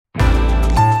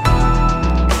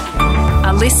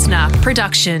listener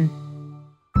production.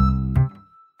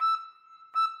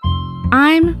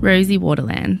 I'm Rosie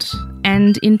Waterland,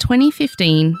 and in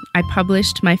 2015 I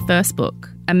published my first book,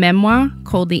 a memoir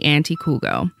called The Anti-Cool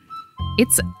Girl.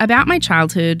 It's about my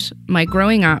childhood, my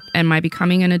growing up, and my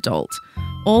becoming an adult,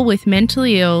 all with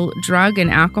mentally ill, drug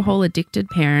and alcohol addicted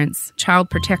parents, child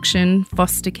protection,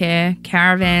 foster care,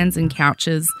 caravans and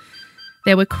couches.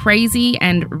 There were crazy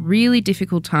and really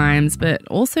difficult times, but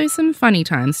also some funny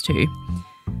times too.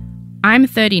 I'm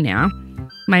 30 now.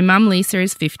 My mum Lisa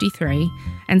is 53,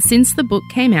 and since the book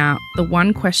came out, the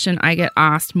one question I get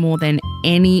asked more than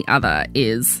any other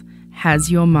is, has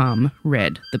your mum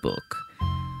read the book?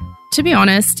 To be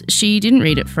honest, she didn't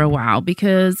read it for a while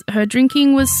because her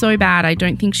drinking was so bad I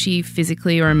don't think she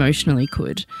physically or emotionally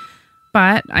could.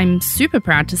 But I'm super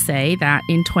proud to say that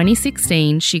in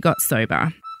 2016 she got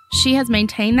sober. She has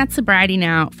maintained that sobriety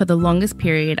now for the longest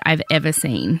period I've ever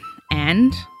seen.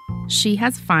 And she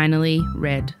has finally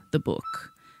read the book.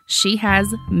 She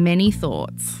has many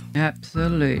thoughts.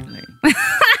 Absolutely.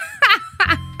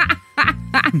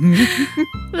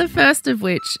 The first of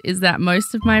which is that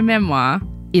most of my memoir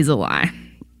is a lie.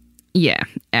 Yeah,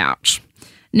 ouch.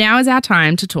 Now is our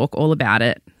time to talk all about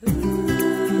it.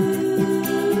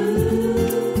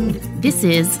 This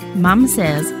is Mum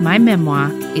Says My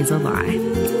Memoir is a Lie.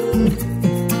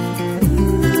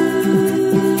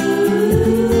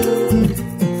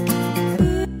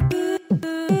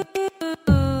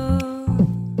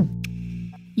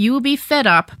 You will be fed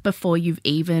up before you've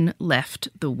even left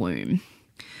the womb.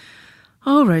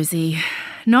 Oh, Rosie,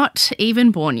 not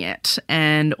even born yet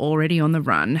and already on the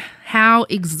run. How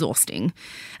exhausting.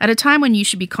 At a time when you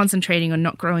should be concentrating on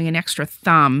not growing an extra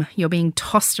thumb, you're being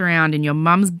tossed around in your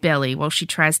mum's belly while she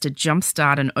tries to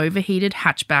jumpstart an overheated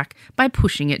hatchback by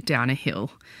pushing it down a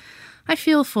hill. I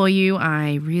feel for you,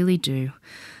 I really do.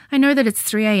 I know that it's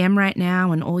 3 a.m. right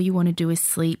now and all you want to do is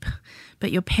sleep,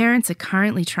 but your parents are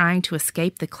currently trying to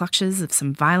escape the clutches of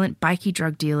some violent bikie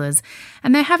drug dealers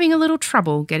and they're having a little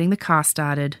trouble getting the car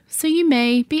started, so you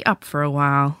may be up for a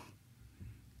while.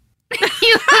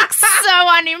 You look so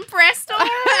unimpressed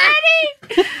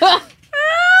already.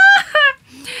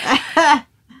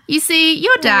 You see,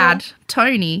 your dad,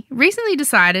 Tony, recently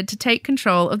decided to take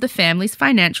control of the family's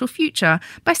financial future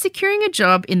by securing a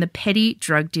job in the petty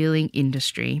drug dealing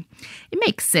industry. It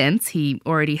makes sense. He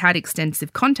already had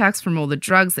extensive contacts from all the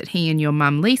drugs that he and your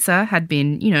mum Lisa had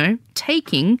been,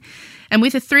 taking. And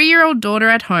with a 3-year-old daughter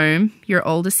at home, your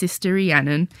older sister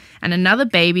Rhiannon, and another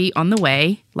baby on the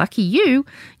way, lucky you,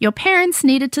 your parents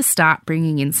needed to start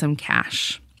bringing in some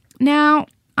cash. Now,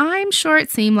 I'm sure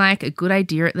it seemed like a good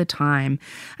idea at the time.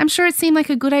 I'm sure it seemed like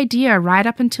a good idea right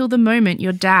up until the moment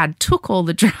your dad took all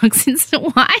the drugs. Why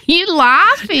are you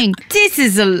laughing? This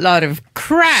is a lot of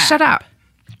crap. Shut up.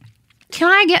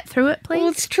 Can I get through it, please? Well,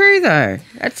 it's true, though.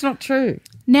 That's not true.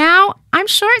 Now, I'm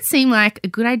sure it seemed like a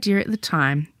good idea at the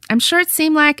time. I'm sure it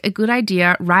seemed like a good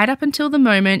idea right up until the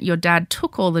moment your dad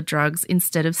took all the drugs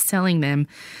instead of selling them.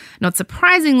 Not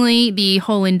surprisingly, the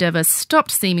whole endeavour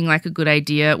stopped seeming like a good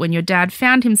idea when your dad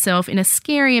found himself in a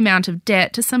scary amount of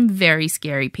debt to some very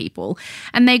scary people,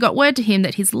 and they got word to him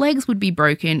that his legs would be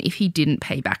broken if he didn't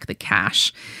pay back the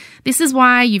cash. This is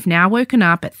why you've now woken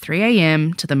up at 3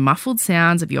 a.m. to the muffled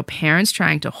sounds of your parents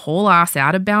trying to haul ass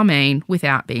out of Balmain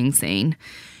without being seen.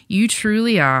 You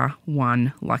truly are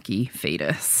one lucky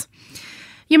fetus.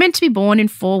 You're meant to be born in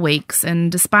 4 weeks,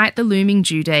 and despite the looming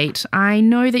due date, I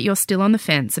know that you're still on the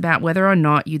fence about whether or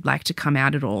not you'd like to come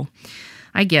out at all.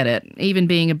 I get it. Even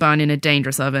being a bun in a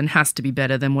dangerous oven has to be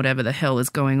better than whatever the hell is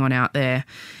going on out there.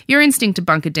 Your instinct to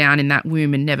bunker down in that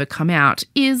womb and never come out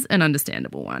is an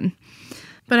understandable one.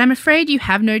 But I'm afraid you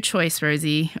have no choice,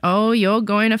 Rosie. Oh, you're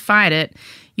going to fight it.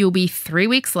 You'll be 3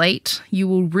 weeks late. You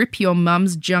will rip your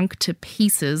mum's junk to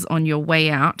pieces on your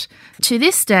way out. To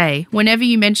this day, whenever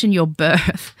you mention your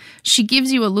birth, she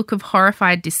gives you a look of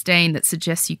horrified disdain that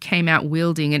suggests you came out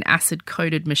wielding an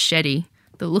acid-coated machete.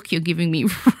 The look you're giving me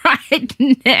right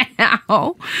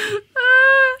now.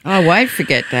 I won't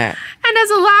forget that. And as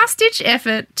a last-ditch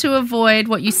effort to avoid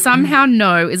what you somehow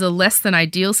know is a less than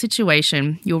ideal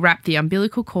situation, you'll wrap the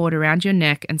umbilical cord around your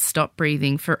neck and stop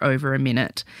breathing for over a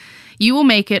minute. You will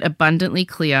make it abundantly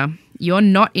clear you're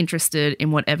not interested in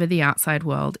whatever the outside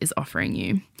world is offering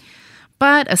you.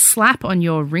 But a slap on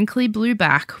your wrinkly blue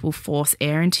back will force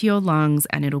air into your lungs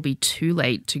and it'll be too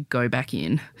late to go back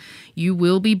in. You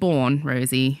will be born,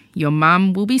 Rosie. Your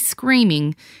mum will be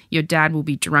screaming, your dad will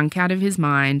be drunk out of his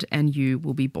mind, and you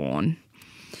will be born.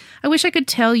 I wish I could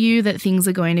tell you that things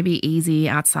are going to be easy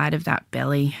outside of that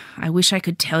belly. I wish I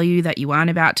could tell you that you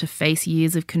aren't about to face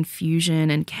years of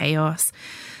confusion and chaos.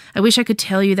 I wish I could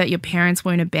tell you that your parents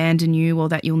won't abandon you or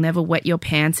that you'll never wet your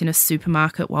pants in a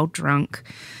supermarket while drunk.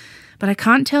 But I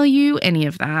can't tell you any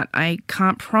of that. I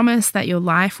can't promise that your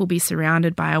life will be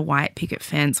surrounded by a white picket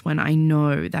fence when I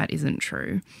know that isn't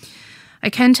true. I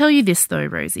can tell you this though,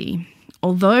 Rosie.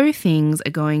 Although things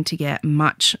are going to get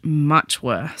much, much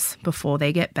worse before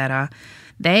they get better,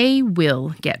 they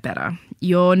will get better.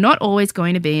 You're not always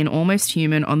going to be an almost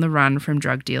human on the run from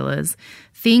drug dealers.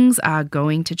 Things are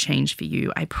going to change for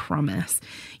you, I promise.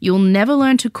 You'll never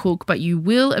learn to cook, but you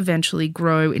will eventually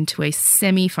grow into a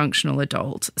semi-functional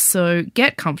adult. So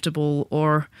get comfortable,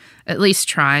 or at least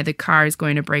try. The car is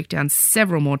going to break down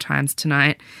several more times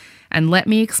tonight. And let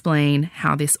me explain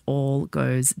how this all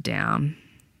goes down.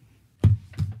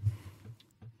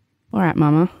 All right,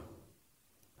 Mama.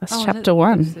 That's chapter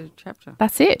 1. That's the chapter.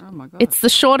 That's it. Oh, my God. It's the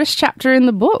shortest chapter in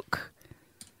the book.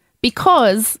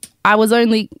 Because I was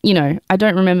only, I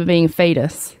don't remember being a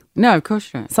fetus. No, of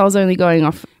course you don't. So I was only going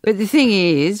off. But the thing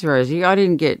is, Rosie, I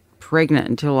didn't get pregnant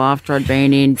until after I'd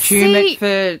been in Tumut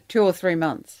for 2 or 3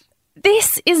 months.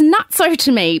 This is nutso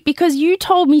to me because you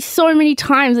told me so many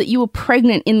times that you were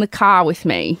pregnant in the car with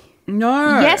me.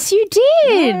 No. Yes, you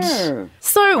did. No.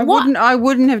 So I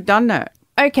wouldn't have done that.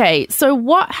 Okay, so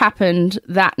what happened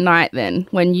that night then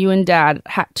when you and Dad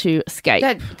had to escape?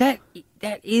 That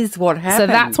is what happened. So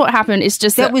that's what happened. It's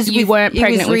just that you weren't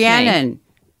pregnant with Rhiannon. me.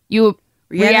 You were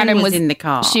Rhiannon was in the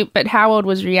car. But how old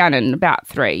was Rhiannon? About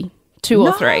 2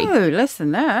 or 3? No, less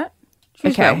than that. She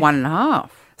was about 1.5.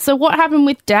 So what happened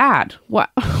with Dad? What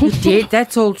He did.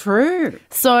 That's all true.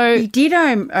 So he did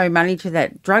owe money to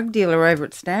that drug dealer over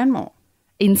at Stanmore.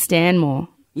 In Stanmore.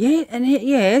 Yeah, and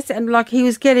he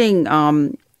was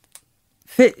getting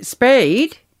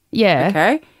speed. Yeah.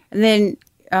 Okay, and then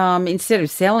instead of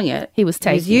selling it, he was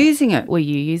using it. Were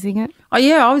you using it? Oh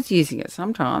yeah, I was using it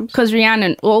sometimes. Because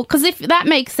Rhiannon, because if that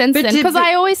makes sense then, because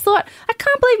I always thought, I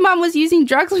can't believe Mum was using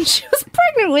drugs when she was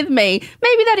pregnant with me.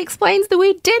 Maybe that explains the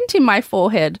weird dent in my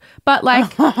forehead. But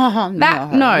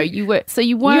you were, so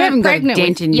you weren't you haven't pregnant got a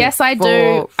dent in your Yes, I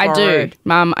do. I do, forehead.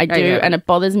 Mum, I do, and it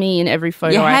bothers me in every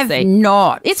photo I see. You have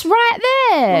not. It's right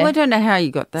there. Well, I don't know how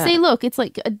you got that. See, look, it's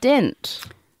like a dent.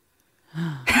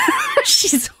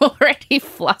 She's already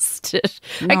flustered.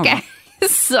 No. Okay.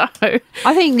 So,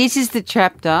 I think this is the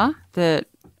chapter that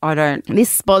I don't...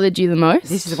 This bothered you the most?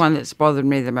 This is the one that's bothered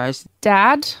me the most.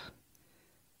 Dad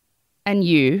and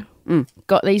you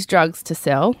got these drugs to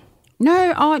sell.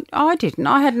 No, I didn't.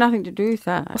 I had nothing to do with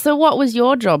that. So what was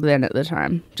your job then at the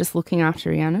time? Just looking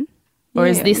after Rhiannon? Or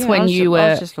is this when I were...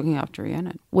 was just looking after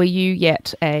Rhiannon. Were you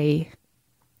yet a...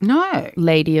 No.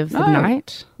 Lady of the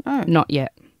night? No. Not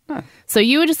yet. No. So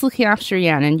you were just looking after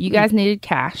Rhiannon. You guys needed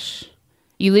cash.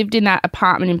 You lived in that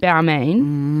apartment in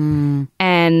Balmain,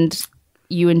 and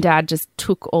you and Dad just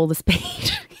took all the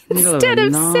speed instead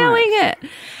of selling it.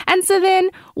 And so then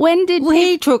when did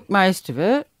he took most of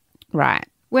it. Right.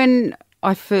 When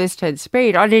I first had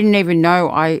speed, I didn't even know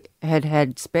I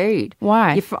had speed.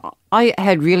 Why? If I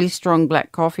had really strong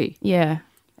black coffee. Yeah.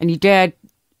 And your dad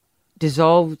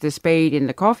dissolved the speed in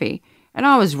the coffee, and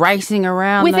I was racing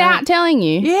around without telling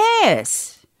you.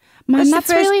 Yes. Mum,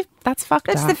 that's fucked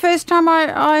up. That's the first time I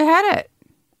had it.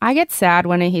 I get sad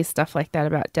when I hear stuff like that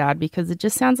about Dad because it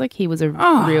just sounds like he was a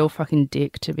real fucking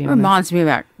dick, to be honest. Reminds me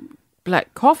about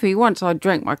black coffee. Once I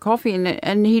drank my coffee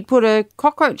and he'd put a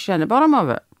cockroach down the bottom of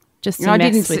it. Just to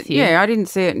mess with you. Yeah, I didn't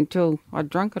see it until I'd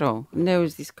drunk it all. And there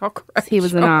was this cockroach. He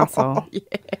was an arsehole. Yeah.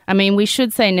 I mean, we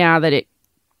should say now that it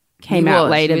came out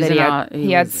later that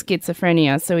he had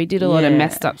schizophrenia, so he did a lot of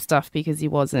messed up stuff because he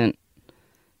wasn't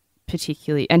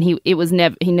particularly, and he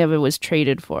never was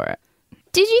treated for it.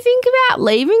 Did you think about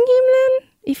leaving him then?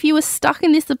 If you were stuck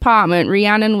in this apartment,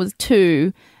 Rhiannon was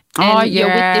 2, and you're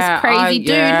with this crazy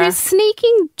dude who's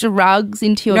sneaking drugs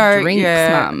into your drinks,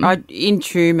 Mum. In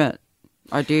Tumut,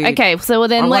 I do. Okay, so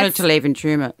then I wanted to leave in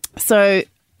Tumut. So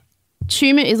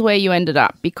Tumut is where you ended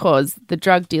up because the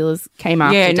drug dealers came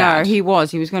after Dad. Yeah, no, he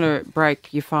was going to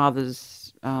break your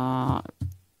father's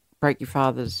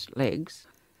legs.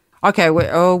 Okay,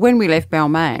 when we left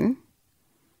Balmain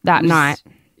that night,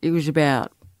 it was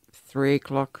about 3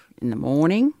 o'clock in the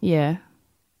morning. Yeah,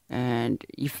 and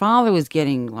your father was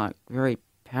getting very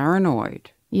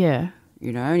paranoid. Yeah,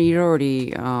 and he'd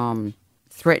already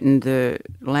threatened the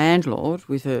landlord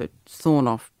with a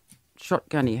sawn-off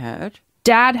shotgun he had.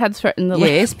 Dad had threatened the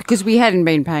landlord. Yes, because we hadn't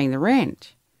been paying the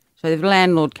rent, so the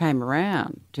landlord came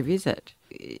around to visit.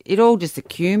 It all just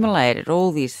accumulated,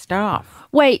 all this stuff.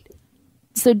 Wait.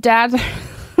 So Dad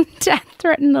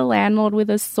threatened the landlord with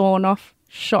a sawn-off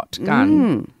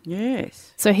shotgun.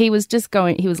 Yes. So he was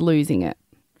he was losing it.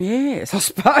 Yes, I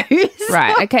suppose.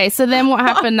 Right, okay. So then what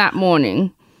happened that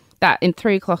morning? That in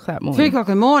 3 o'clock that morning. 3 o'clock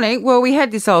in the morning. Well, we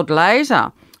had this old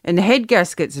laser and the head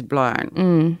gaskets had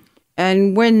blown.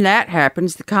 And when that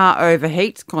happens, the car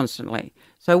overheats constantly.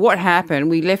 So what happened,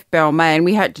 we left Balmain and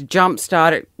we had to jump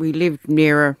start it. We lived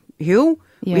near a hill.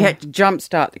 Yeah. We had to jump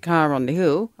start the car on the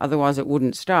hill, otherwise it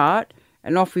wouldn't start.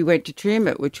 And off we went to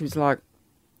Tumut, which was like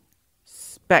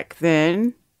back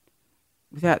then,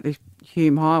 without the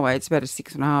Hume Highway, it's about a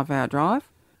 6.5 hour drive.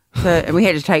 So, and we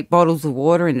had to take bottles of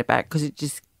water in the back because it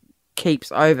just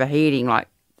keeps overheating, like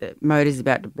the motor's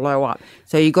about to blow up.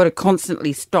 So you've got to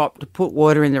constantly stop to put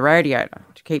water in the radiator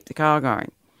to keep the car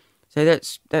going. So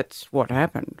that's what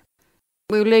happened.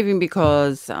 We were leaving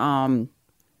because the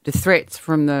threats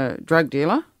from the drug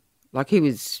dealer, like he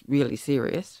was really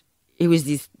serious. He was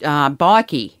this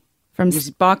bikie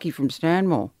from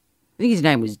Stanmore. I think his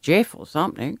name was Jeff or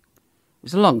something. It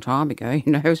was a long time ago,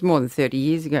 you know. It was more than 30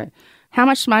 years ago. How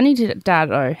much money did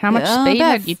Dad owe? How much speed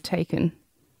had you taken?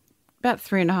 About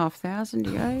 3,500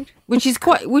 he owed, which is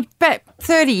quite. Back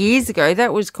 30 years ago,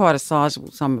 that was quite a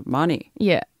sizable sum of money.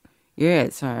 Yeah. Yeah.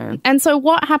 So. And so,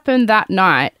 what happened that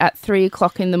night at 3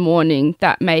 o'clock in the morning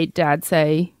that made Dad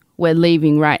say, "We're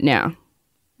leaving right now"?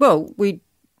 Well, we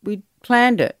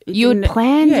planned it. You'd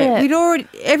planned it. We'd already.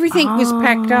 Everything was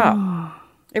packed up.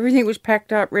 Everything was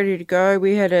packed up, ready to go.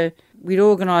 We'd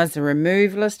organised a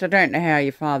removalist. I don't know how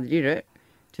your father did it,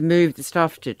 to move the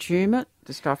stuff to Tumut,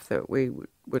 the stuff that we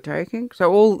were taking.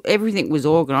 So everything was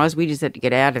organised. We just had to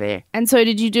get out of there. And so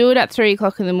did you do it at 3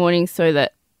 o'clock in the morning so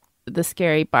that the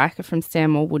scary biker from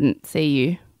Stanmore wouldn't see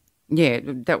you? Yeah,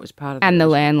 that was part of it. And the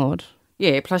landlord?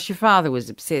 Yeah, plus your father was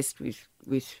obsessed with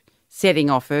setting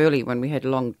off early when we had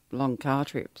long car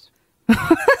trips.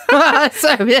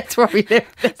 So that's why we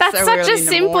left. That's so such a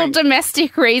simple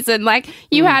domestic reason. Like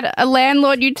you had a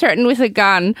landlord you threatened with a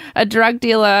gun, a drug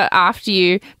dealer after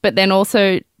you, but then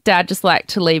also Dad just liked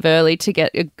to leave early to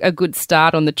get a good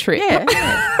start on the trip. Yeah.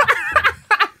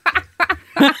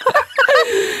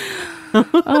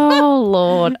 Oh,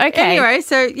 Lord. Okay. Anyway,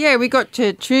 so yeah, we got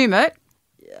to Tumut.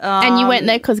 And you went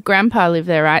there because Grandpa lived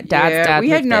there, right? Dad's dad we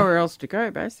had lived nowhere else to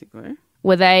go, basically.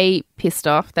 Were they pissed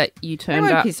off that you turned up?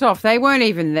 They weren't pissed off. They weren't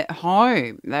even at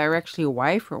home. They were actually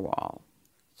away for a while.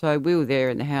 So we were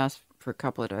there in the house for a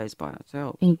couple of days by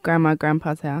ourselves. In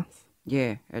Grandpa's house?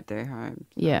 Yeah, at their home.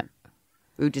 So yeah.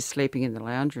 We were just sleeping in the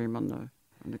lounge room on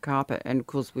the carpet. And, of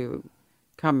course, we were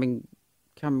coming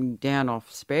down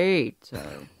off speed.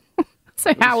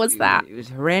 So how was that? It was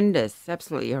horrendous,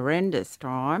 absolutely horrendous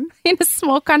time. In a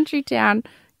small country town.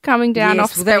 Coming down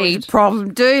off speed. That was a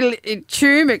problem too in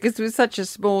Tumut because it was such a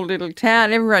small little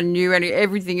town. Everyone knew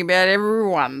everything about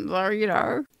everyone, so, you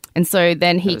know. And so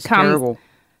then he comes, terrible.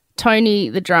 Tony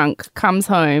the drunk comes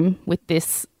home with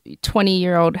this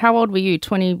 20-year-old, how old were you,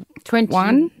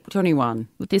 21? 21.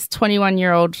 With this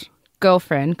 21-year-old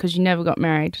girlfriend, because you never got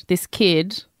married, this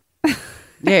kid.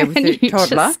 Yeah, with the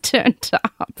toddler. Just turned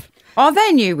up. Oh,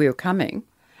 they knew we were coming.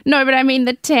 No, but I mean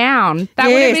the town. That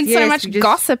would have been so much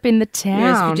gossip in the town.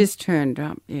 Yes, we just turned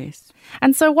up, yes.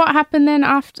 And so what happened then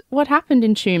what happened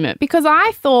in Tumut? Because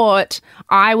I thought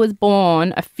I was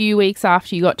born a few weeks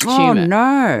after you got to Tumut. Oh,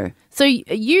 no. So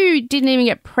you didn't even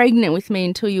get pregnant with me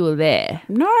until you were there?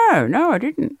 No, I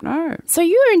didn't, no. So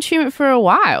you were in Tumut for a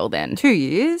while then? 2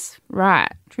 years.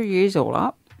 Right. 2 years all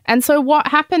up. And so what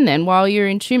happened then while you were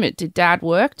in Tumut? Did Dad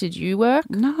work? Did you work?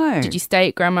 No. Did you stay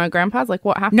at Grandma and Grandpa's? Like,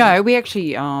 what happened? No, we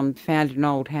actually found an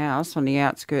old house on the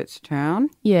outskirts of town.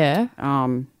 Yeah.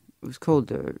 It was called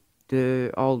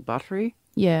the Old Buttery.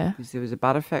 Yeah. Because there was a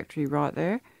butter factory right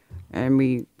there. And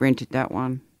we rented that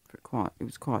one it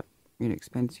was quite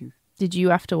inexpensive. Did you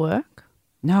have to work?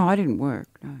 No, I didn't work,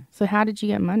 no. So how did you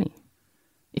get money?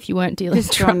 If you weren't dealing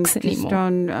drugs anymore. Just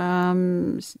on,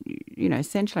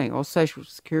 Centrelink or Social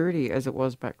Security as it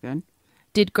was back then.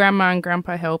 Did Grandma and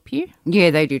Grandpa help you?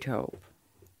 Yeah, they did help.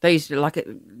 They used to,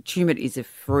 Tumut is a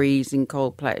freezing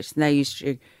cold place, and they used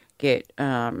to get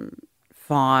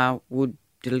firewood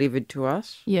delivered to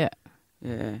us. Yeah.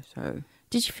 Yeah, so.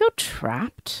 Did you feel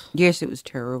trapped? Yes, it was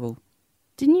terrible.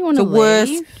 Didn't you want to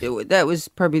leave? That was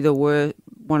probably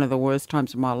one of the worst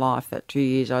times of my life, that 2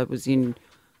 years I was in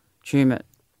Tumut.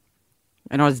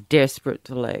 And I was desperate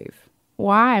to leave.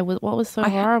 Why? What was so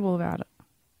horrible about it?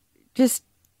 Just,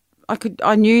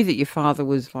 I knew that your father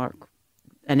was like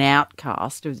an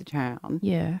outcast of the town.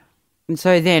 Yeah. And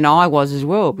so then I was as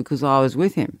well because I was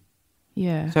with him.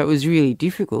 Yeah. So it was really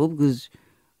difficult because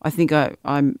I think I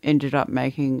ended up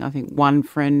making, one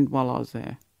friend while I was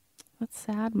there. That's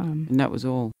sad, Mum. And that was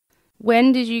all.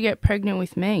 When did you get pregnant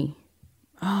with me?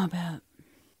 Oh, about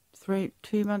 3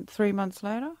 months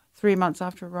later. 3 months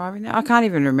after arriving there. I can't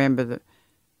even remember the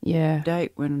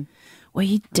date when. Were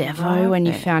you devo when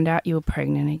you found out you were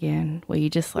pregnant again? Were you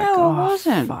just like, No, I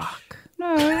wasn't. Fuck.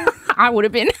 No, I would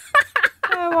have been.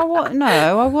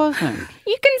 no, I wasn't.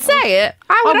 You can say it.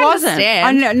 I would wasn't.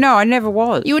 understand. No, I never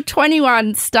was. You were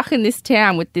 21, stuck in this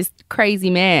town with this crazy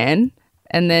man,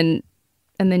 and then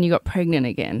you got pregnant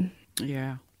again.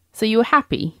 Yeah. So you were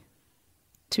happy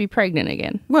to be pregnant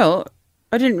again. Well,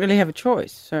 I didn't really have a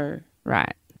choice, so.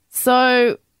 Right.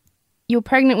 So you were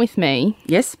pregnant with me.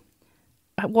 Yes.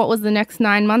 What was the next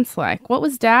 9 months like? What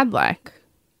was Dad like?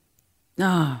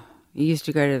 Oh, he used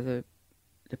to go to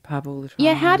the pub all the time.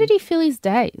 Yeah, how did he fill his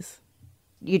days?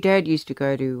 Your dad used to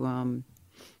go to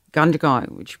Gundagai,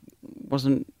 which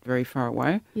wasn't very far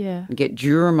away, Yeah. and get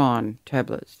Duramine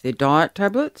tablets. They're diet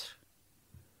tablets.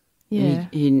 Yeah.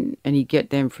 And he'd get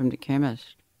them from the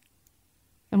chemist.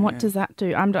 And what does that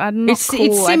do? I'm not It's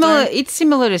cool. similar. It's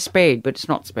similar to speed, but it's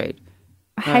not speed.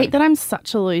 I hate that I'm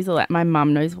such a loser. Like my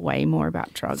mum knows way more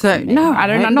about drugs. So than me. no, I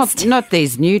don't understand. not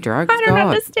these new drugs. I don't God.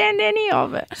 understand any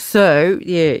of it. So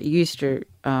yeah, he used to.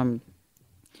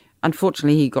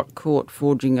 Unfortunately, he got caught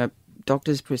forging a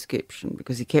doctor's prescription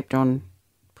because he kept on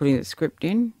putting the script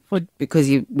in because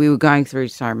we were going through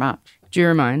so much.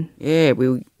 Duramine. Yeah, we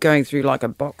were going through like a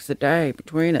box a day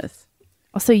between us.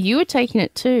 Oh, so you were taking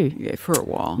it too? Yeah, for a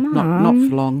while. Mum. Not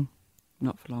for long.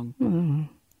 Not for long.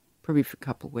 Probably for a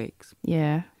couple of weeks.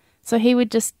 Yeah. So he would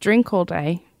just drink all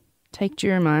day, take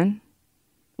Duramine.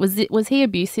 Was he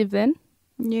abusive then?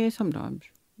 Yeah, sometimes.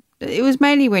 It was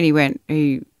mainly when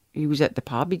he was at the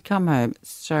pub. He'd come home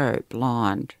so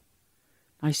blind.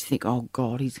 I used to think, oh,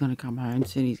 God, he's going to come home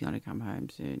soon. He's going to come home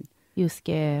soon. You were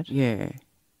scared. Yeah,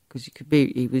 because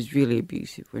he was really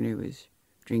abusive when he was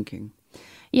drinking.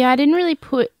 Yeah, I didn't really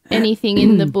put anything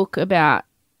in the book about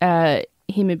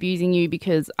him abusing you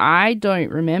because I don't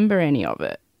remember any of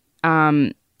it.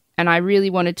 And I really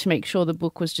wanted to make sure the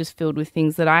book was just filled with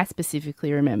things that I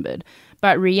specifically remembered.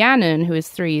 But Rhiannon, who is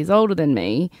 3 years older than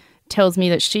me, tells me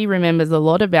that she remembers a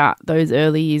lot about those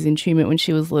early years in Tumut when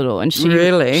she was little. And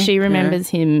she remembers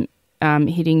him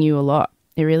hitting you a lot.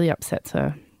 It really upsets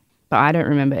her. But I don't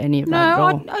remember any of that at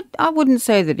all. No, I wouldn't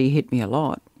say that he hit me a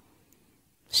lot.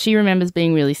 She remembers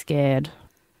being really scared.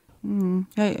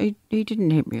 He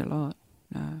didn't hit me a lot,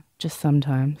 no. Just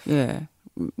sometimes. Yeah,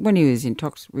 when he was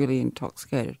really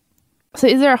intoxicated. So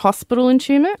is there a hospital in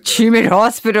Tumut? Tumut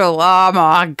Hospital, oh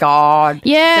my God.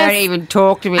 Yes. Don't even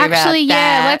talk to me about that. Actually,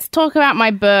 yeah, let's talk about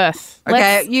my birth.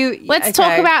 Okay, Let's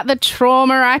talk about the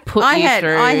trauma I put you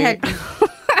through. I had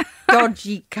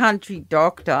dodgy country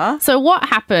doctor. So what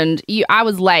happened? I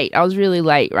was late. I was really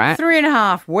late, right?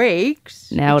 3.5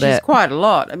 weeks. Nailed which it. is quite a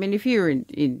lot. I mean, if you're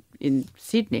in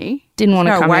Sydney, Didn't want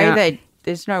to come out.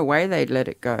 There's no way they'd let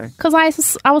it go. Because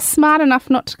I was smart enough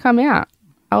not to come out.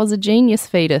 I was a genius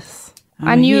fetus.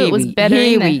 I knew it was better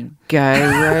Here in there. we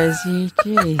go, Rosie.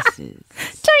 Jesus.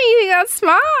 Don't you think that's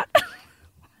smart?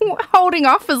 Holding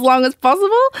off as long as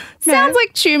possible? Sounds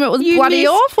like Tumut was bloody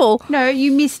awful. No,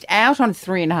 you missed out on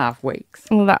 3.5 weeks.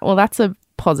 Well, that's a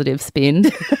positive spin.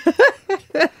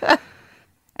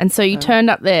 And so you turned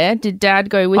up there. Did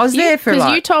Dad go with you? I was there for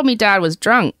because you told me Dad was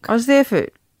drunk. I was there for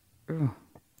at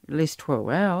least 12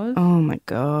 hours. Oh my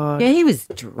God. Yeah, he was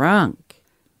drunk.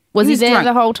 Was he there drunk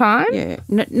the whole time? Yeah.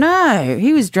 No,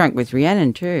 he was drunk with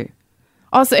Rhiannon too.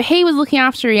 Oh, so he was looking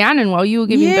after Rhiannon while you were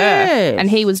giving birth, and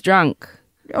he was drunk.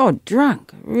 Oh,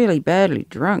 drunk, really badly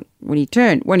drunk. When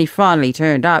he finally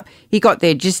turned up, he got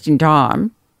there just in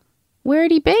time. Where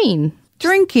had he been?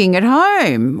 Drinking at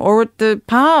home or at the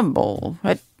pub or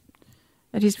at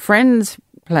his friend's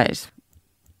place.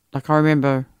 Like I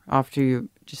remember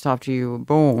just after you were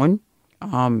born,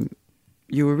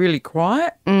 you were really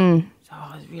quiet. So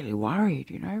I was really worried,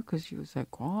 because you were so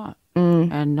quiet.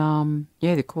 And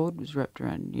the cord was wrapped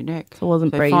around your neck. So it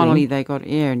wasn't breathing. Finally they got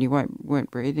air, and you weren't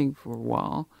breathing for a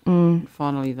while. And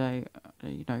finally they,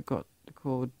 got the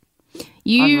cord,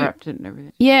 unwrapped it and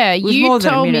everything. Yeah, you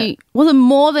told me. Was it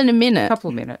more than a minute? A couple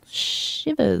of minutes.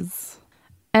 Shivers.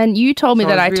 And you told me So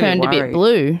that I I was really turned a bit worried.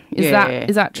 blue.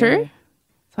 Is that true? Yeah.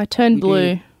 So I turned You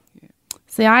blue. did.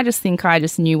 See, I just think I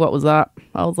just knew what was up.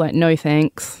 I was like, no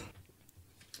thanks.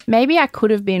 Maybe I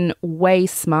could have been way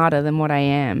smarter than what I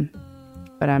am,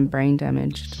 but I'm brain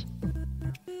damaged.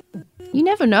 You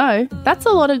never know. That's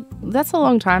a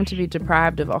long time to be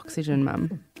deprived of oxygen,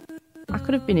 Mum. I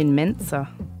could have been in Mensa.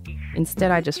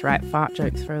 Instead, I just write fart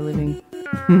jokes for a living.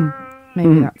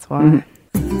 Maybe that's why.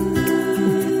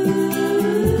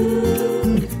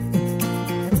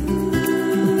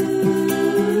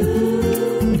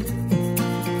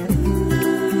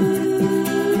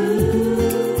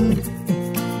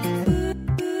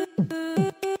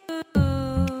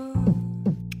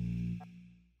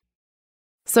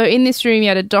 So in this room, you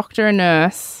had a doctor, a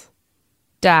nurse,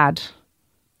 Dad,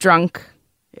 drunk,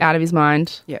 out of his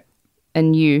mind, Yeah.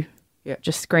 and you Yeah.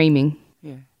 just screaming.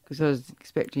 Yeah. Because I was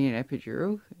expecting an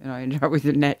epidural and I ended up with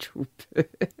a natural birth.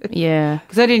 Yeah.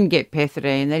 Because I didn't get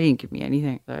pethidine. They didn't give me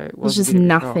anything. So it was a just bit of a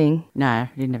shock. nothing. No, I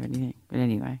didn't have anything. But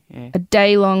anyway, yeah. A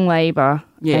day-long labour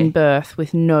Yeah. and birth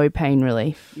with no pain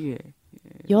relief. Yeah.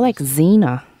 You're like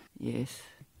Xena. Yes.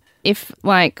 If,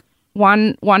 like,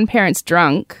 one parent's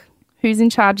drunk, who's in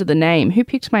charge of the name? Who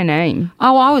picked my name?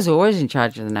 Oh, I was always in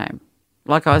charge of the name.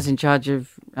 Like I was in charge of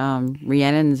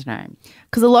Rhiannon's name.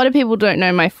 Because a lot of people don't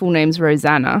know my full name's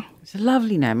Rosanna. It's a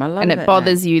lovely name. I love it. And it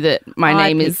bothers you that my I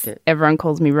name picked is, it. everyone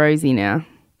calls me Rosie now.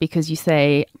 Because you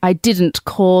say, I didn't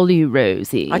call you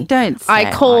Rosie. I don't say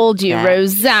I called like you that.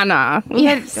 Rosanna.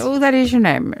 Yes. That is your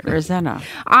name, Rosanna.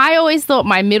 I always thought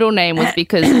my middle name was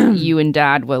because you and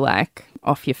Dad were like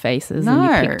off your faces and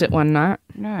No. you picked it one night.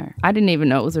 No. I didn't even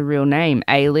know it was a real name.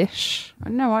 Ailish.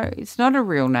 No, it's not a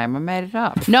real name. I made it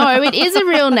up. No, it is a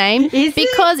real name. Is it?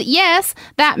 Because, yes,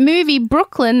 that movie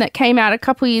Brooklyn that came out a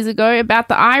couple years ago about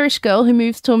the Irish girl who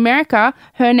moves to America,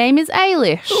 her name is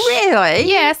Ailish. Really?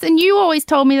 Yes, and you always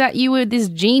told me that you were this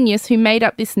genius who made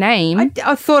up this name,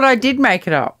 I thought I did make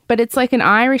it up. but it's like an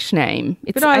Irish name.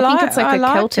 It's, But I think it's like I a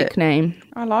liked Celtic it. name.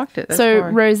 I liked it. That's So why.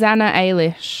 Rosanna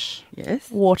Ailish, Yes.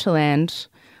 Waterland.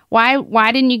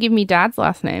 Why didn't you give me Dad's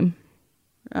last name?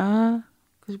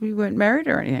 Because we weren't married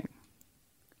or anything.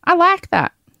 I like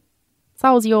that.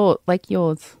 So was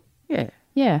yours. Yeah.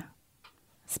 Yeah.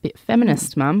 It's a bit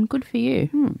feminist, Mum. Good for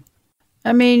you.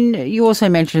 I mean, you also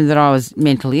mentioned that I was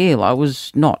mentally ill. I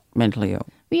was not mentally ill.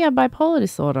 We have bipolar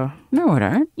disorder. No, I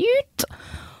don't. What?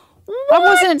 I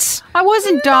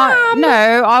wasn't Mum.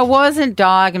 I wasn't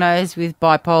diagnosed with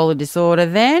bipolar disorder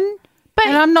then. But-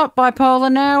 and I'm not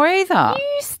bipolar now either.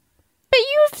 But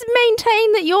you've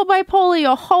maintained that you're bipolar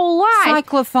your whole life.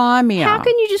 Cyclothymia. How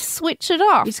can you just switch it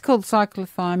off? It's called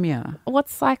cyclothymia.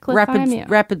 What's cyclothymia?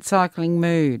 Rapid cycling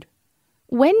mood.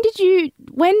 When did you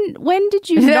That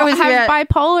not was have about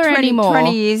bipolar 20 anymore?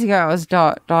 20 years ago, I was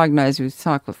diagnosed with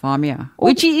cyclothymia,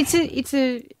 which it's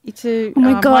a. Oh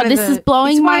my God, one of this is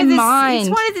blowing it's one my of the- mind. It's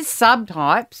one of the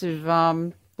subtypes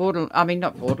of borderline. I mean,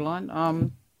 not borderline.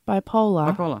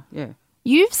 Bipolar. Bipolar. Yeah.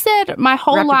 You've said my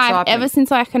whole Rapid life, cycling. ever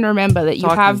since I can remember, that you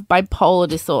Cycling. have bipolar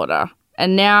disorder.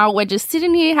 And now we're just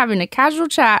sitting here having a casual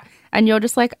chat and you're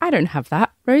just like, I don't have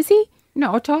that, Rosie.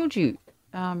 No, I told you,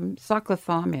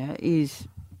 cyclothymia is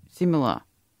similar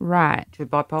Right. to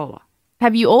bipolar.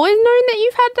 Have you always known that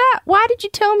you've had that? Why did you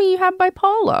tell me you have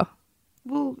bipolar?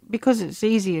 Well, because it's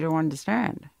easier to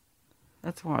understand.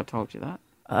 That's why I told you that.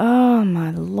 Oh,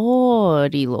 my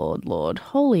lordy, Lord.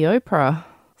 Holy Oprah.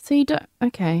 So you don't...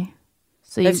 Okay.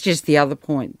 So, That's just the other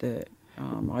point that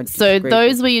I so disagreed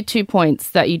those with. were your 2 points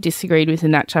that you disagreed with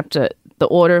in that chapter. The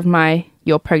order of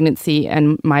your pregnancy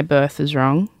and my birth is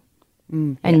wrong.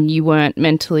 And you weren't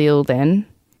mentally ill then.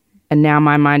 And now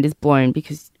my mind is blown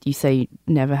because you say you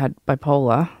never had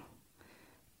bipolar.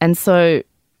 And so,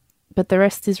 but the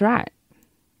rest is right.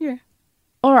 Yeah.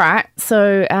 All right.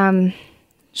 So,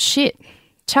 shit.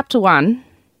 Chapter 1.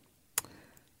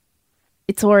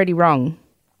 It's already wrong.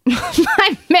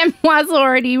 My memoir's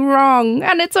already wrong.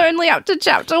 And it's only up to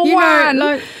chapter 1. You know,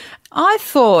 like, I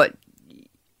thought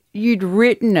you'd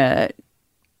written it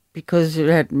because it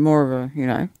had more of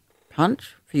a,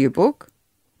 punch for your book.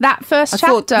 That first I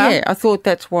chapter. thought, I thought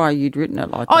that's why you'd written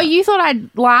it like Oh, that. you thought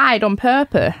I'd lied on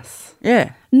purpose.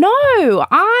 Yeah. No,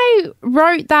 I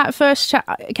wrote that first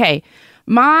chapter. Okay,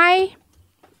 my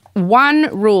one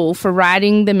rule for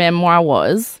writing the memoir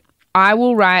was I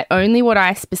will write only what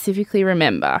I specifically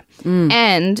remember.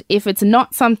 And if it's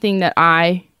not something that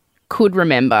I could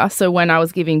remember, so when I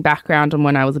was giving background on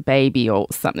when I was a baby or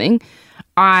something,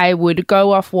 I would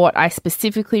go off what I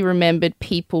specifically remembered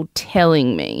people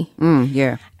telling me.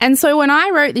 Yeah. And so when I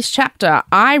wrote this chapter,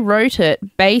 I wrote it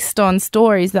based on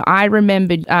stories that I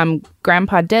remembered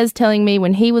Grandpa Des telling me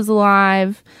when he was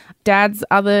alive, Dad's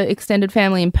other extended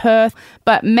family in Perth.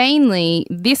 But mainly,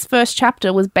 this first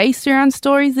chapter was based around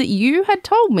stories that you had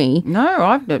told me.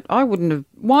 No, I wouldn't have.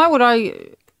 Why would I?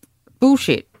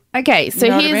 Bullshit. Okay, so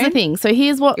You know what I here's the mean? thing. So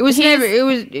here's what... It was here's- never.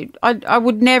 It was. I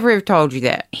would never have told you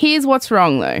that. Here's what's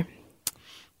wrong, though.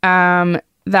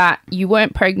 That you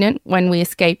weren't pregnant when we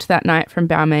escaped that night from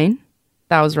Balmain.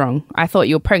 That was wrong. I thought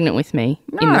you were pregnant with me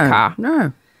in the car.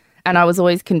 No. And I was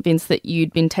always convinced that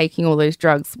you'd been taking all those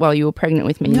drugs while you were pregnant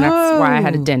with me. And that's why I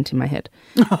had a dent in my head.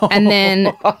 And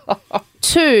then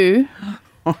 2,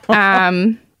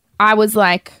 I was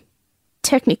like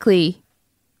technically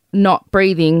not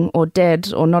breathing or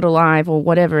dead or not alive or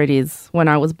whatever it is when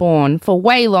I was born for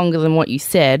way longer than what you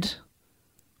said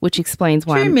which explains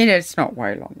why 2 I'm... minutes, not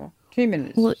way longer. 2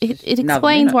 minutes. Well, Just it another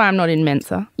explains minute. why I'm not in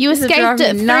Mensa. You This is escaped driving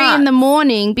at me 3 in the nuts.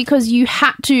 morning because you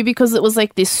had to, because it was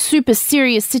like this super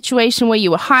serious situation where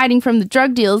you were hiding from the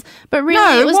drug deals. But really,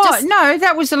 No, it was just... No,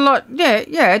 that was a lot.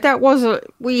 Yeah, that was a...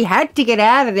 We had to get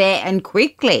out of there and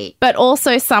quickly. But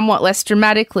also somewhat less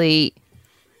dramatically,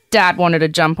 Dad wanted to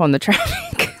jump on the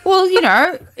traffic. Well,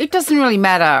 it doesn't really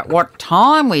matter what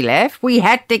time we left. We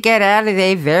had to get out of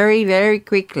there very, very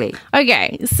quickly.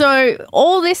 Okay, so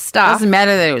all this stuff... Doesn't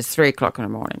matter that it was 3 o'clock in the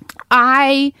morning.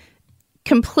 I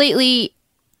completely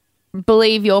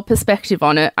believe your perspective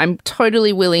on it. I'm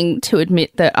totally willing to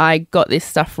admit that I got this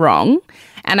stuff wrong.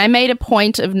 And I made a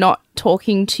point of not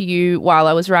talking to you while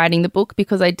I was writing the book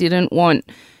because I didn't want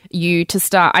you to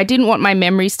start. I didn't want my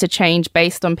memories to change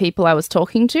based on people I was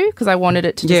talking to because I wanted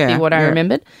it to just be what I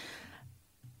remembered.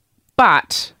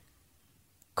 But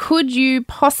could you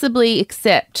possibly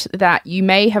accept that you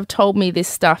may have told me this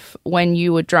stuff when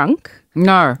you were drunk?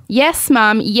 No. Yes,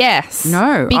 Mum, yes.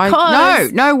 No.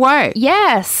 Because... No way.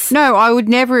 Yes. No, I would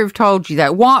never have told you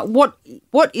that. What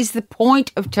is the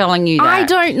point of telling you that? I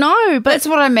don't know, but That's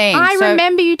what I mean. I So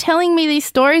remember you telling me these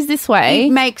stories this way.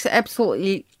 it makes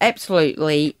absolutely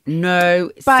no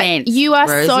But sense. you are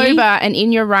Rosie. sober and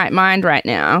in your right mind right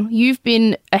now. You've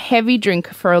been a heavy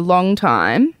drinker for a long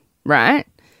time, right?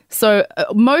 So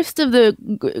most of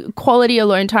the quality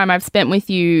alone time I've spent with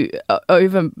you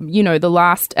over, the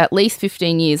last at least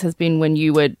 15 years has been when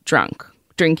you were drunk,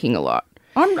 drinking a lot.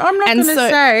 I'm not going to so-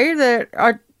 say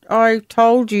that I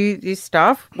told you this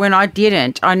stuff when I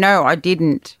didn't. I know I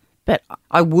didn't. But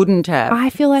I wouldn't have. I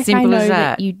feel like Simple I know as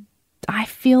that you... I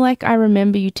feel like I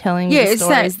remember you telling me the it's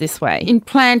stories that this way.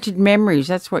 implanted memories.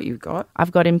 That's what you've got.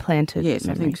 I've got implanted Yes,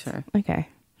 I think memories. so. Okay.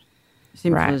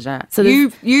 Simple Right. as that. So So you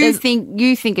there's-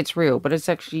 think it's real, but it's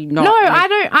actually not. No, And I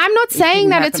don't. I'm not saying didn't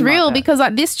that it's happen like real that. because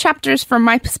this chapter is from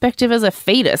my perspective as a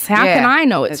fetus. How Yeah, can I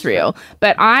know it's that's real?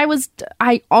 But I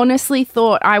honestly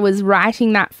thought I was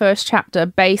writing that first chapter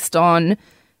based on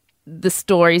the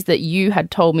stories that you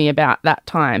had told me about that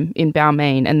time in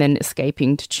Balmain and then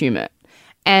escaping to Tumut.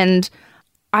 And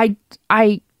I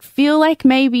feel like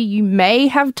maybe you may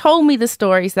have told me the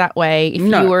stories that way if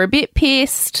No. you were a bit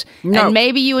pissed No. and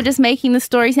maybe you were just making the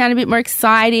story sound a bit more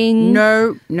exciting.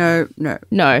 No. No.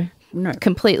 No.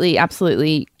 Completely,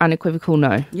 absolutely unequivocal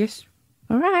no. Yes.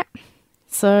 All right.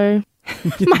 So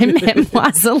my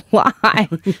memoir's a lie.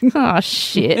 Oh,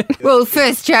 shit. Well,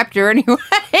 first chapter anyway.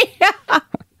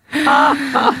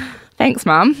 Thanks,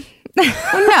 Mum.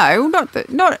 Well, no, it's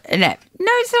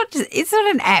not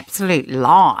an absolute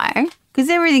lie because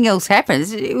everything else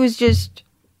happens. It was just,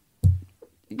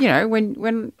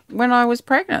 when I was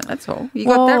pregnant. That's all. You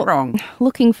got that wrong.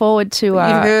 Looking forward to You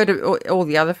heard all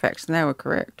the other facts and they were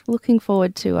correct. looking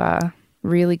forward to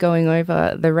really going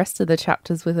over the rest of the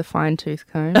chapters with a fine-tooth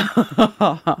comb.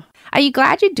 Are you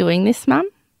glad you're doing this, Mum?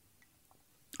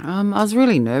 I was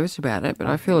really nervous about it, but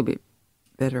I feel a bit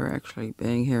better actually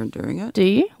being here and doing it. Do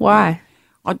you? Why?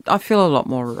 I feel a lot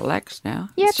more relaxed now.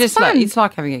 Yeah, it's it's just like fun. it's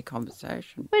like having a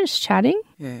conversation. We're just chatting.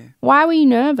 Yeah. Why were you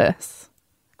nervous?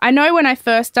 I know when I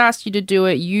first asked you to do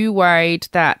it, you worried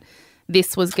that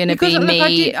this was going to be Look,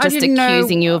 me I just didn't know-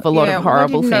 accusing you of a lot of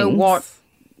horrible I didn't things. know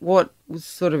what was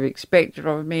sort of expected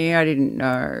of me. I didn't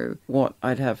know what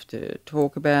I'd have to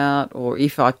talk about or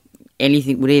if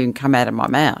anything would even come out of my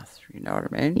mouth. You know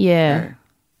what I mean? Yeah.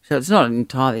 So it's not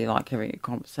entirely like having a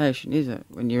conversation, is it?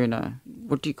 When you're in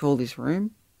what do you call this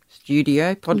room?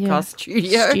 Studio? Podcast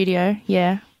studio? Studio,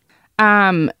 yeah.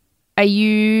 Are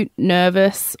you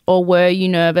nervous or were you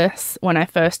nervous when I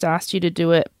first asked you to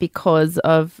do it because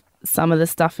of some of the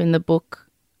stuff in the book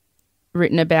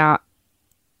written about,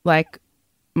 like,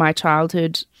 my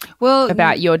childhood, Well,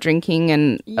 about your drinking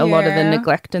and a lot of the Yeah.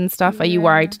 neglect and stuff? Are you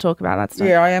worried to talk about that stuff?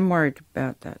 yeah, I am worried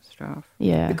about that stuff.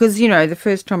 Yeah. Because, the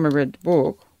first time I read the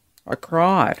book, I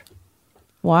cried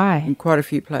Why? in quite a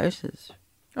few places.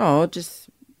 Oh, just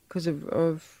because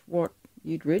of what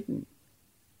you'd written.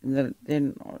 And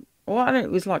then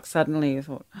it was like suddenly I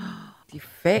thought, the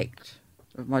effect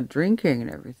of my drinking and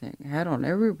everything had on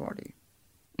everybody.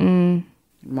 Mm.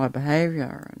 My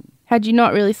behaviour and Had you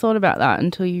not really thought about that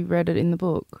until you read it in the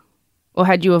book? Or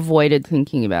had you avoided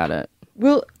thinking about it?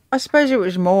 well, I suppose it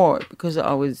was more because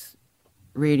I was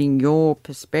reading your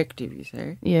perspective, you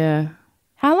see. Yeah.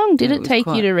 How long did Yeah, it it was take you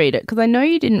quite- to read it? Because I know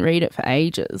you didn't read it for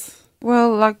ages.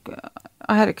 Well,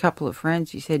 I had a couple of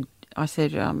friends who said,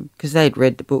 because they'd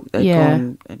read the book, they'd Yeah.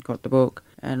 gone and got the book,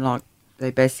 and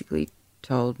they basically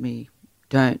told me,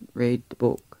 don't read the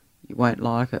book, you won't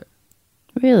like it.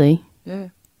 Really? Yeah.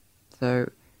 So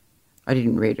I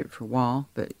didn't read it for a while,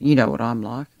 but you know what I'm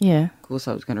like. Yeah. Of course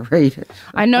I was going to read it.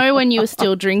 I know when you were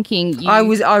still drinking. I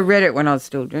read it when I was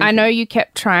still drinking. I know you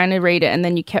kept trying to read it and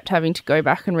then you kept having to go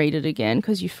back and read it again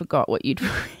because you forgot what you'd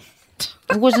read.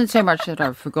 It wasn't so much that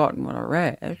I've forgotten what I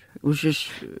read. It was just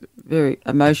very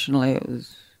emotionally, it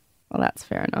was... Well, that's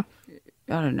fair enough.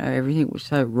 I don't know, everything was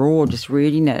so raw just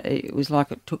reading it. It was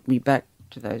like it took me back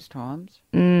to those times.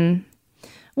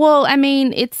 Well, I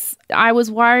mean, I was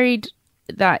worried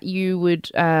that you would...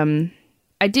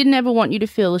 I didn't ever want you to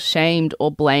feel ashamed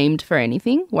or blamed for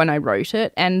anything when I wrote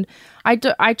it. And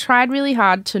I tried really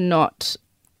hard to not...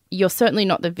 You're certainly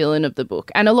not the villain of the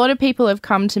book. And a lot of people have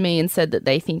come to me and said that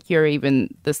they think you're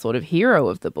even the sort of hero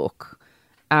of the book.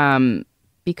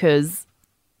 Because,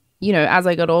 you know, as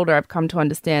I got older, I've come to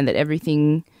understand that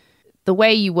everything, the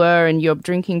way you were and your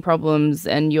drinking problems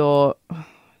and your,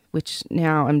 which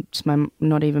now I'm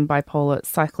not even bipolar,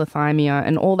 cyclothymia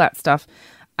and all that stuff,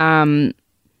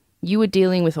 you were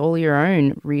dealing with all your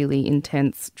own really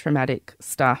intense traumatic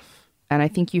stuff. And I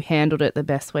think you handled it the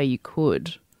best way you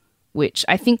could, which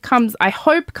I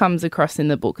hope comes across in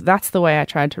the book. That's the way I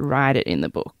tried to write it in the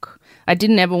book. I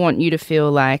didn't ever want you to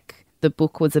feel like the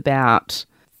book was about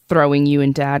throwing you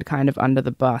and Dad kind of under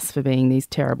the bus for being these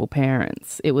terrible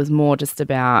parents. It was more just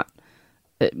about,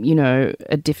 you know,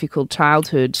 a difficult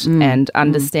childhood and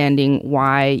understanding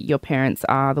why your parents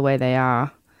are the way they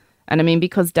are. And I mean,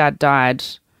 because Dad died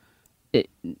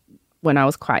when I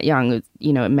was quite young,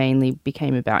 you know, it mainly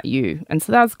became about you. And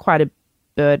so that was quite a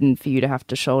burden for you to have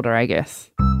to shoulder, I guess.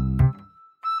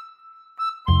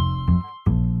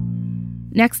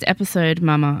 Next episode,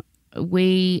 Mama,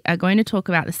 we are going to talk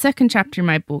about the second chapter in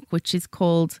my book, which is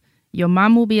called Your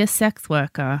Mum Will Be a Sex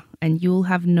Worker and You'll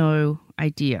Have No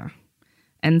Idea.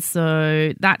 And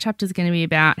so that chapter is going to be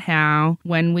about how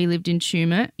when we lived in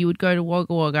Tumut, you would go to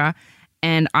Wagga Wagga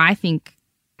and I think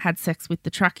had sex with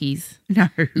the truckies. No.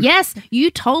 Yes,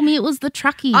 you told me it was the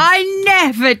truckies. I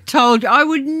never told you. I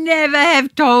would never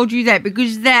have told you that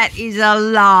because that is a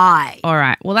lie. All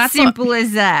right. Well, that's simple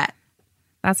as that.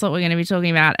 That's what we're going to be talking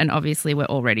about. And obviously we're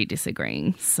already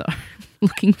disagreeing. So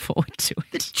looking forward to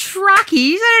it. The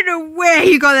truckies? I don't know where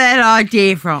you got that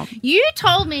idea from. You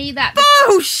told me that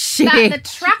bullshit. That the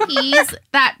truckies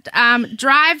that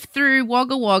drive through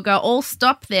Wagga Wagga all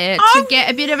stop there to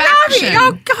get a bit of action.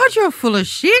 Oh, God, you're full of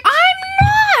shit.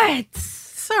 I'm not.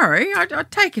 Sorry, I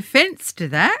take offence to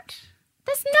that.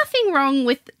 There's nothing wrong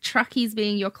with truckies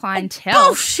being your clientele.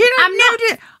 Bullshit.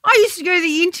 I used to go to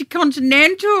the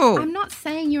Intercontinental. I'm not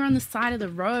saying you're on the side of the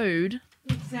road.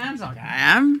 It sounds like I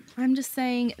am. I'm just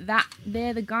saying that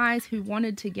they're the guys who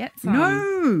wanted to get some.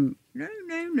 No.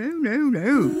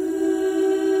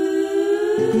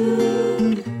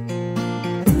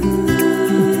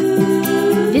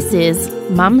 This is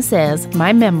Mum Says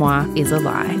My Memoir is a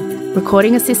Lie.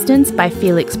 Recording assistance by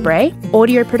Felix Bray.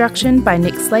 Audio production by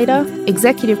Nick Slater.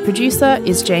 Executive producer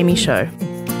is Jamie Show.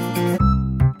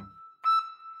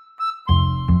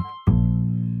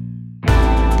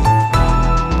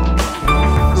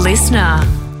 Listener.